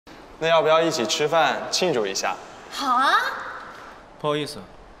那要不要一起吃饭庆祝一下？好啊。不好意思，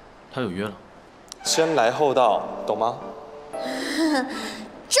他有约了。先来后到，懂吗？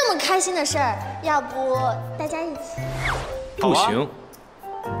这么开心的事儿，要不大家一起？不行。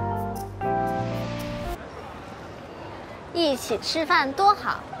一起吃饭多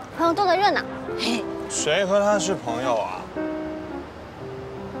好，朋友多得热闹。嘿，谁和他是朋友啊？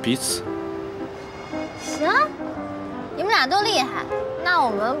彼此。行啊，你们俩都厉害，那我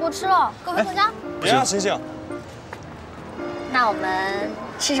们不吃喽，各回各家。别啊，醒醒！那我们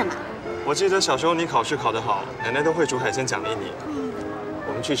吃什么？我记得小时候你考试考得好，奶奶都会煮海鲜奖励你。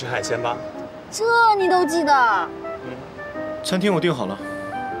我们去吃海鲜吧。这你都记得？餐厅我订好了，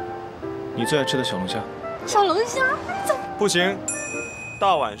你最爱吃的小龙虾。小龙虾？不行，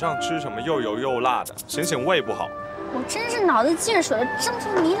大晚上吃什么又油又辣的，醒醒胃不好。我真是脑子进水了，争出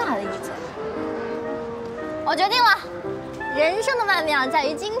你俩的意见。我决定了，人生的曼妙在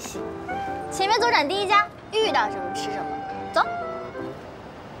于惊喜。前面左转第一家，遇到什么吃什么。走。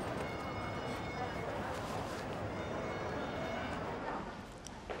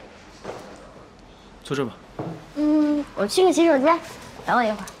坐这吧。我去个洗手间，等我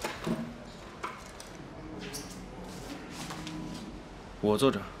一会儿。我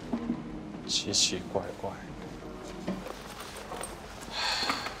坐这儿。奇奇怪怪。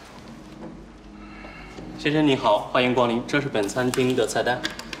先生你好，欢迎光临，这是本餐厅的菜单。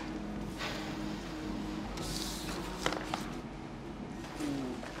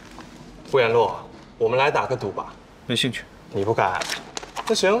顾延洛，我们来打个赌吧。没兴趣。你不敢？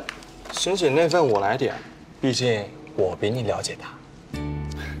那行，醒醒那份我来点，毕竟我比你了解他。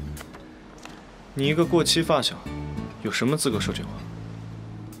你一个过期发小，有什么资格说这话？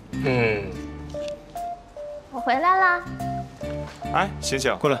我回来啦。哎，醒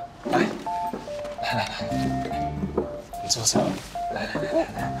醒，过来。来，你坐下。来，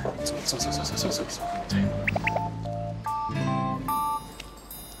坐。对。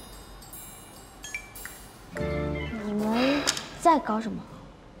你们在搞什么？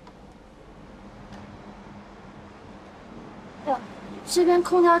哎呦，这边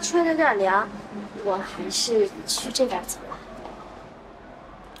空调吹得有点凉，我还是去这边走吧。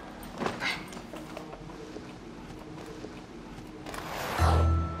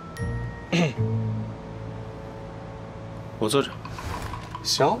我坐着。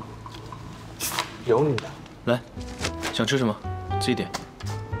行，有你的。来，想吃什么自己点。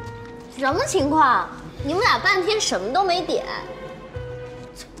什么情况？你们俩半天什么都没点，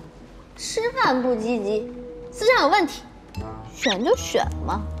吃饭不积极，思想有问题。选就选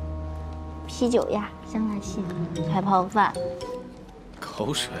嘛，啤酒鸭、香辣蟹、海泡饭。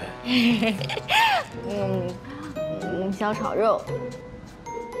口水。小炒肉。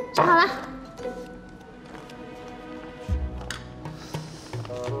吃好了。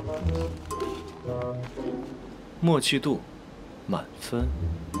默契度满分。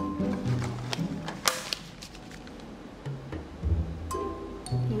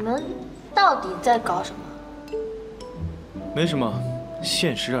你们到底在搞什么？没什么，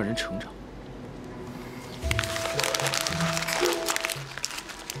现实让人成长。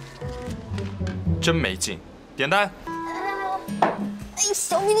真没劲，点单。哎，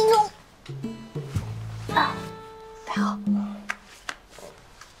小迷你中。太好。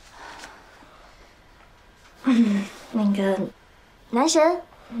那个男神，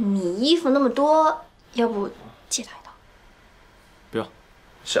你衣服那么多，要不借他一套？不要。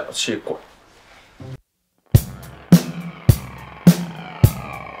小气鬼。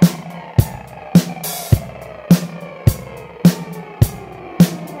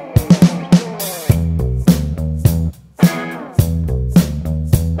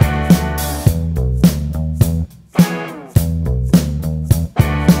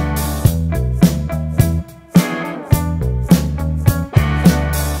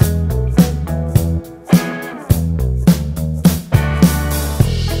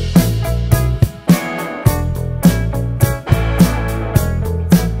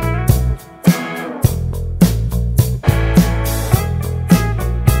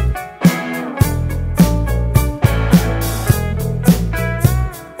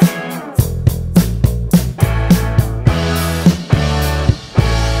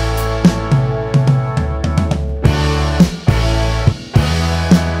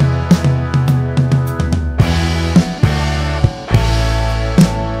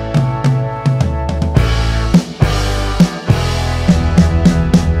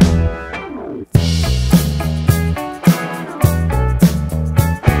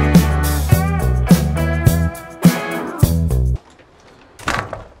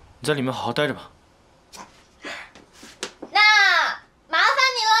在里面好好待着吧。那麻烦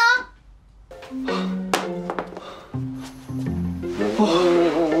你喽。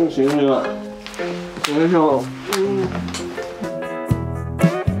醒醒啊！醒醒！